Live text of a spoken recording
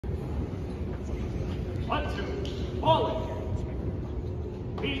1, 2, falling.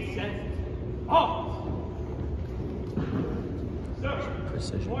 Reset. Halt. Sir.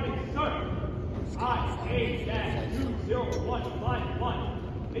 Precision. Morning, sir.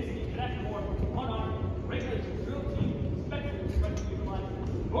 IA-20151. This is the Cretin unarmed regular drill team specially requested to utilize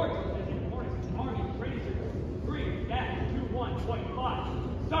North Lieutenant Morris Army Training Center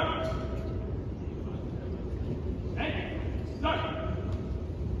 3-21.5. Sir. Thank you, sir.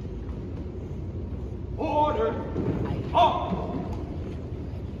 Order. Halt.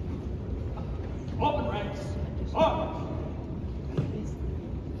 Open ranks. Up.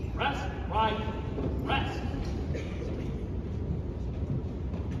 Rest. Right. Rest.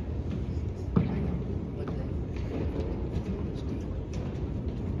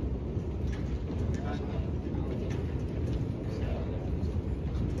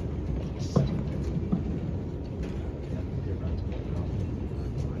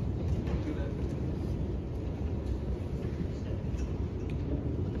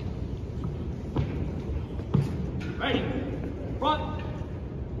 Ready. Front.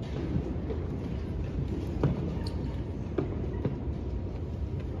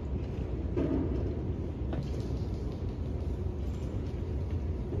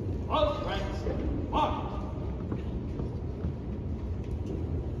 Both ranks. Mark.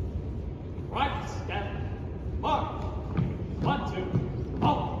 Right step. Mark. 1, 2.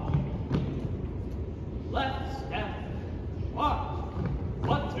 Halt. Left step. Mark.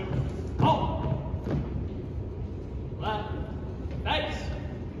 1, 2. Halt. Left. Base.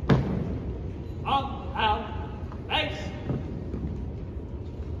 Up, out. Base.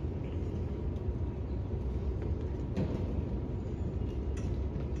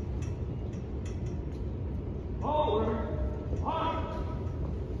 Forward. Arm.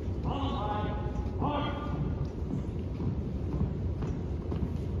 On line. Arm.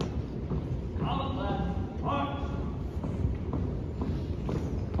 Column left. Arm.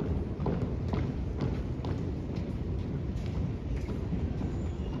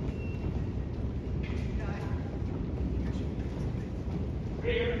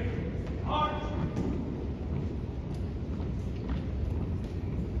 Rear. Arm.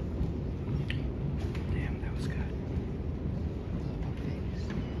 Damn, that was good.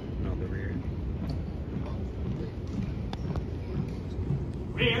 No, the rear.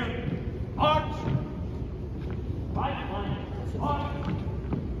 Rear. Arch. Right flank. Arch.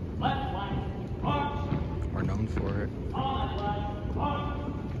 Left flank. Arch. We're known for it. On flank. Arch.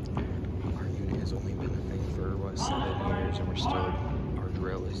 Our unit has only been a thing for, what, 7 years, and we're still, our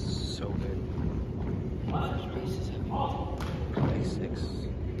drill is so good. Probably 6.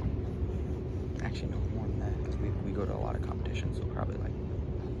 Actually, no, more than that, because we go to a lot of competitions, so probably like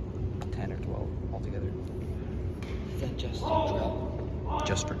 10 or 12 altogether. Is that just a drill?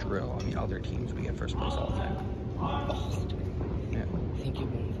 Just for drill. I mean, other teams, we get first place all the time. Oh, Yeah. I think you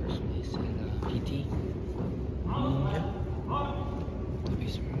won first place in PT. That'd be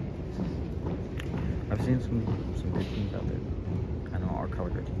smart. I've seen some good teams out there. I know our color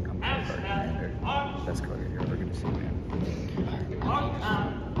guard team comes out there. Best color guard you're ever gonna see, man.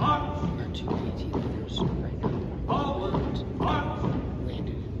 Our 2 PT leaders right now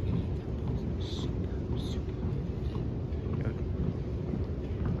landed in super Good.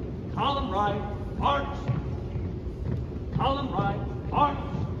 Column right. Arch. Column right. Arch.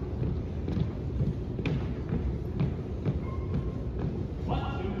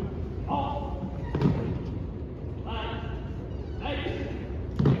 1, 2. Halt. Left. Base.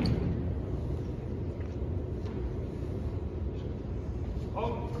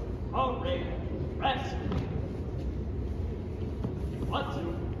 Hold. Rear. Rest. 1, 2.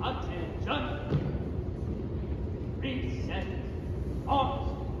 Attention. Reset. Halt.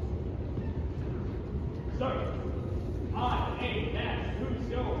 Sir.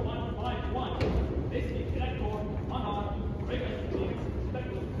 IA-20151. This is Cretin unarmed regular team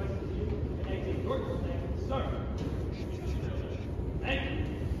special requested you and exit your stand, sir.